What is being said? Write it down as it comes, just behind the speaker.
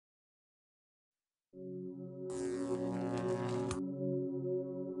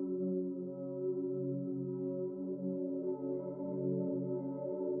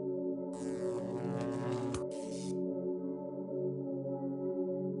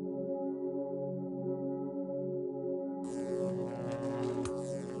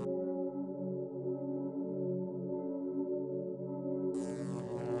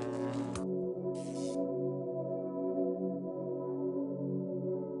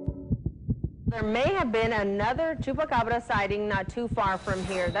There may have been another Chupacabra sighting not too far from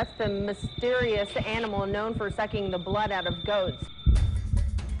here. That's the mysterious animal known for sucking the blood out of goats.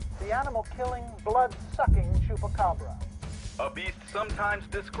 The animal-killing, blood-sucking Chupacabra. A beast sometimes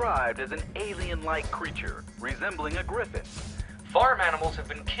described as an alien-like creature, resembling a griffin. Farm animals have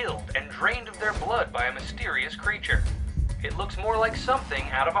been killed and drained of their blood by a mysterious creature. It looks more like something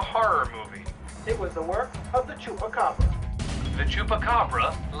out of a horror movie. It was the work of the Chupacabra. The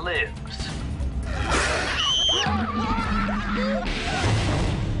Chupacabra lives.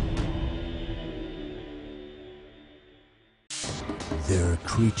 There are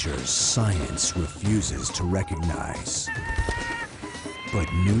creatures science refuses to recognize.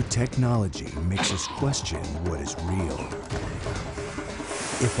 But new technology makes us question what is real.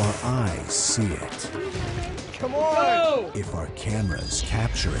 If our eyes see it, Come on! if our cameras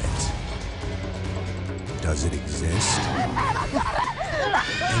capture it, does it exist?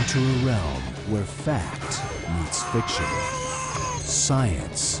 Enter a realm where fact meets fiction,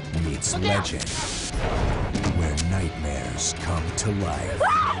 science meets legend, where nightmares come to life.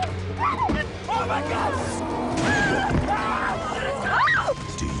 Oh my God!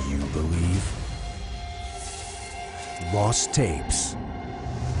 Do you believe? Lost Tapes,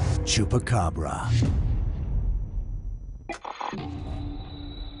 Chupacabra.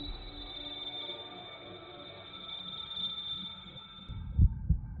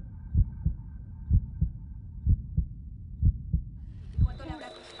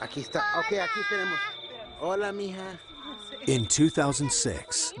 Aquí está. Ok, aquí tenemos. Hola, mija. In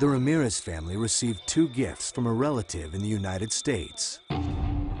 2006, the Ramirez family received 2 gifts from a relative in the United States.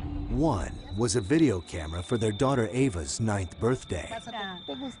 One was a video camera for their daughter Ava's 9th birthday.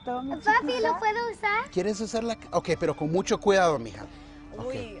 Papi, ¿lo puedo usar? ¿Quieres usarla? Ok, pero con mucho cuidado, mija.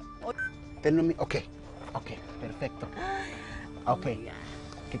 Okay. Ok, ok, perfecto. Ok.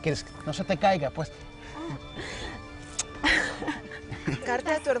 ¿Qué quieres? No se te caiga, pues.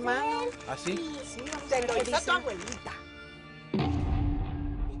 Carta de tu hermano. ¿Ah, sí? Sí, te lo hizo tu abuelita.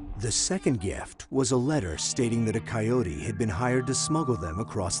 The second gift was a letter stating that a coyote had been hired to smuggle them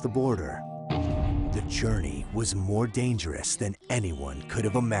across the border. The journey was more dangerous than anyone could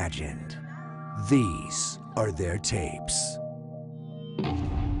have imagined. These are their tapes.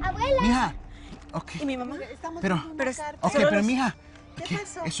 Abuela. Mija. Ok. ¿Y mi mamá? Pero, ok, pero mija. ¿Qué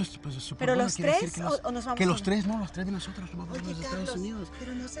pasó? Eso es pues, súper ¿Pero bueno, los quiere decir tres que o nos vamos Que los a... tres, no, los tres de nosotros nos vamos a los Estados Unidos.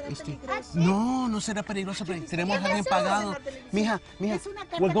 Pero no será peligroso. No, no será peligroso, pero tenemos a alguien pagado. Mija,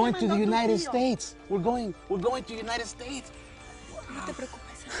 we're going to the United States. We're going to the United States. No te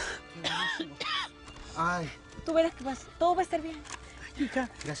preocupes. Ay. Tú verás que todo va a estar bien. Hija,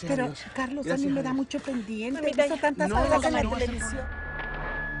 gracias Pero a Dios. Carlos Gracias a mí me a da Dios. mucho pendiente. Mamita, He visto tantas no, cosas en la no, televisión.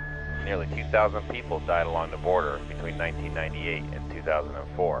 Nearly 2,000 people died along the border between 1998 and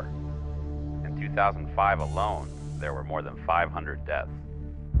 2004. In 2005 alone, there were more than 500 deaths.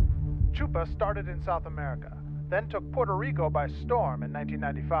 Chupa started in South America, then took Puerto Rico by storm in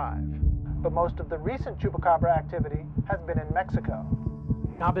 1995. But most of the recent Chupacabra activity has been in Mexico.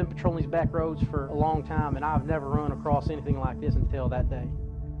 I've been patrolling these back roads for a long time, and I've never run across anything like this until that day.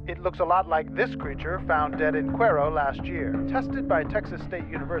 It looks a lot like this creature found dead in Cuero last year. Tested by Texas State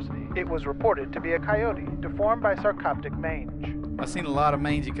University, it was reported to be a coyote deformed by sarcoptic mange. I've seen a lot of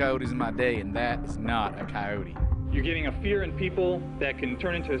mangy coyotes in my day, and that is not a coyote. You're getting a fear in people that can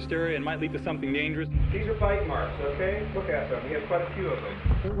turn into hysteria and might lead to something dangerous. These are bite marks, okay? Look at them. We have quite a few of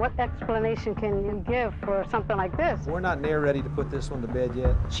them. What explanation can you give for something like this? We're not near ready to put this one to bed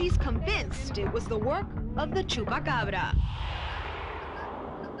yet. She's convinced it was the work of the Chupacabra.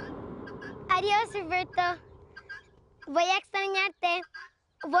 Adiós, Roberto. Voy a extrañarte.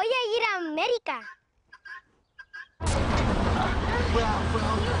 Voy a ir a América.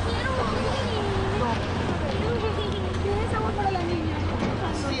 ¿Tienes agua para la niña?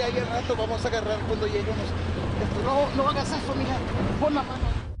 Sí, ahí al rato vamos a agarrar cuando lleguemos. No hagas eso, mija. Pon la mano.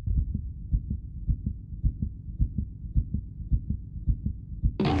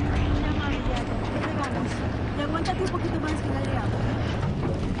 Ya, mami, ya llegamos. Y aguántate un poquito más que dale agua.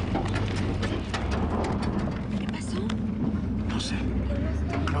 ¿Qué pasó? No sé.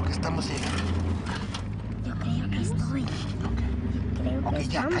 Creo que estamos llegando. Yo creo que estoy. Ok,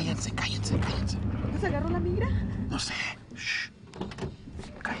 ya, cállense. ¿No se agarró la migra? No sé. Shh.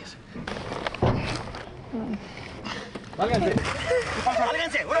 Cállense. ¡Válganse! ¿Qué pasa?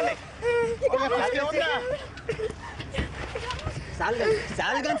 ¡Sálganse! ¡Órale! Oiga, pues, ¿qué onda?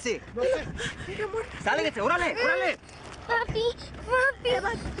 ¡Sálganse! No sé. ¡Sálganse! ¡Órale! Papi.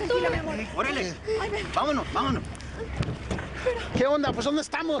 Tranquila, mi amor. ¡Órale! ¡Vámonos! ¿Qué onda? Pues ¿dónde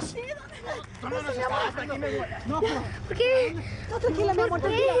estamos? ¿Dónde nos estamos? No, pero... ¿Por qué? No, tranquila, mi amor,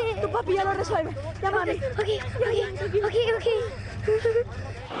 tranquila. Tu papi ya lo resuelve. Ya, mami. Ok.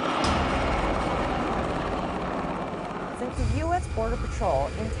 Since the U.S. Border Patrol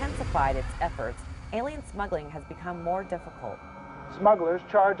intensified its efforts, alien smuggling has become more difficult. Smugglers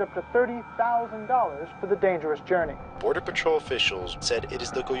charge up to $30,000 for the dangerous journey. Border Patrol officials said it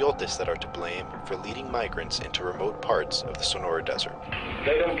is the coyotes that are to blame for leading migrants into remote parts of the Sonora Desert.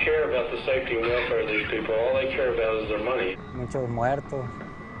 They don't care about the safety and welfare of these people. All they care about is their money. Muchos muertos,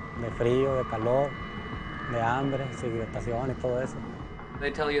 de frío, de calor, de hambre, deshidratación y todo eso.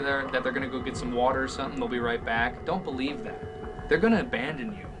 They tell you that they're going to go get some water or something, they'll be right back. Don't believe that. They're going to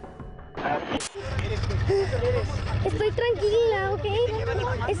abandon you. Estoy tranquila, ¿ok?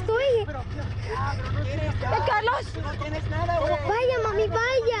 Estoy. ¡Carlos! Vaya, mami,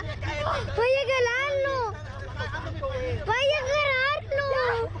 vaya. Vaya a jalarlo. Vaya a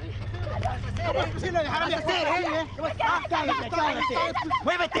jalarlo. ¿Cómo es posible dejarme hacer, cállate!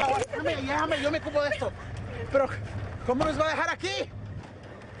 ¡Muévete! Déjame, yo me ocupo de esto. Pero, ¿cómo nos va a dejar aquí?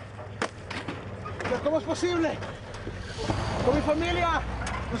 ¿Pero cómo es posible? ¡Con mi familia!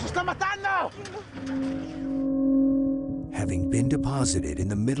 ¡Nos está matando! Having been deposited in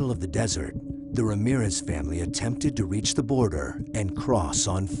the middle of the desert, the Ramirez family attempted to reach the border and cross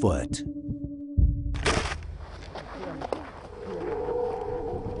on foot.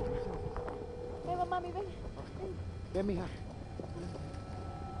 Ven, mami, ven. Ven, mija.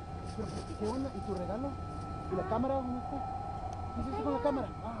 ¿Qué onda? ¿Y tu regalo? ¿Y la cámara? ¿Dónde está? ¿Qué hiciste con la cámara?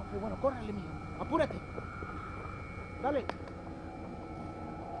 Ah, ok, bueno, córrele, mija. Apúrate. Dale.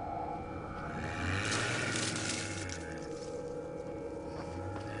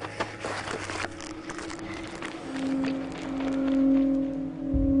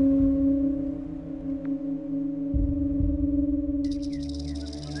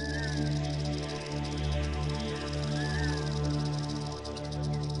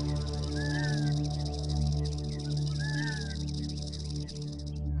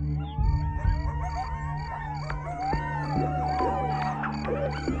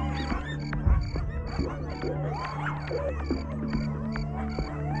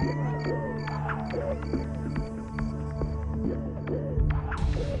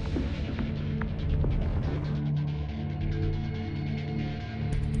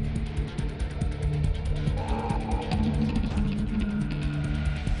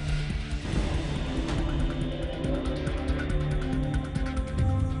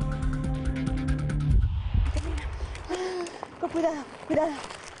 Cuidado.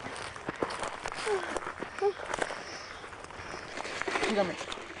 Sígame.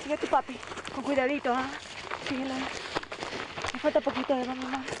 Sigue tu papi. Con cuidadito, ¿ah? Síguelo. Me falta poquito de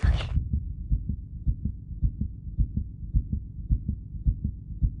mamá.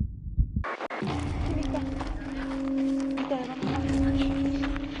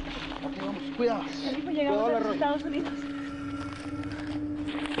 Ok, vamos, cuidado. Llegamos a los Estados Unidos.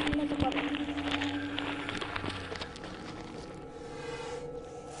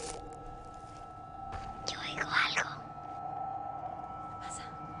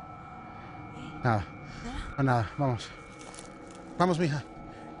 Nada, vamos. Vamos, mija.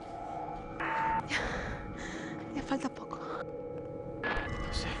 Ya falta poco.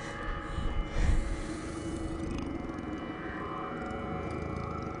 Sí.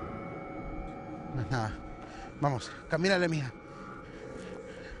 Nada. Vamos, camínale, mija.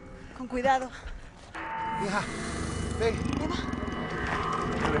 Con cuidado. Mija, ven. Eva.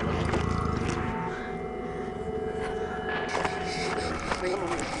 Venga,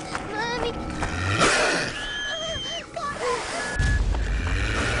 mami. Mami.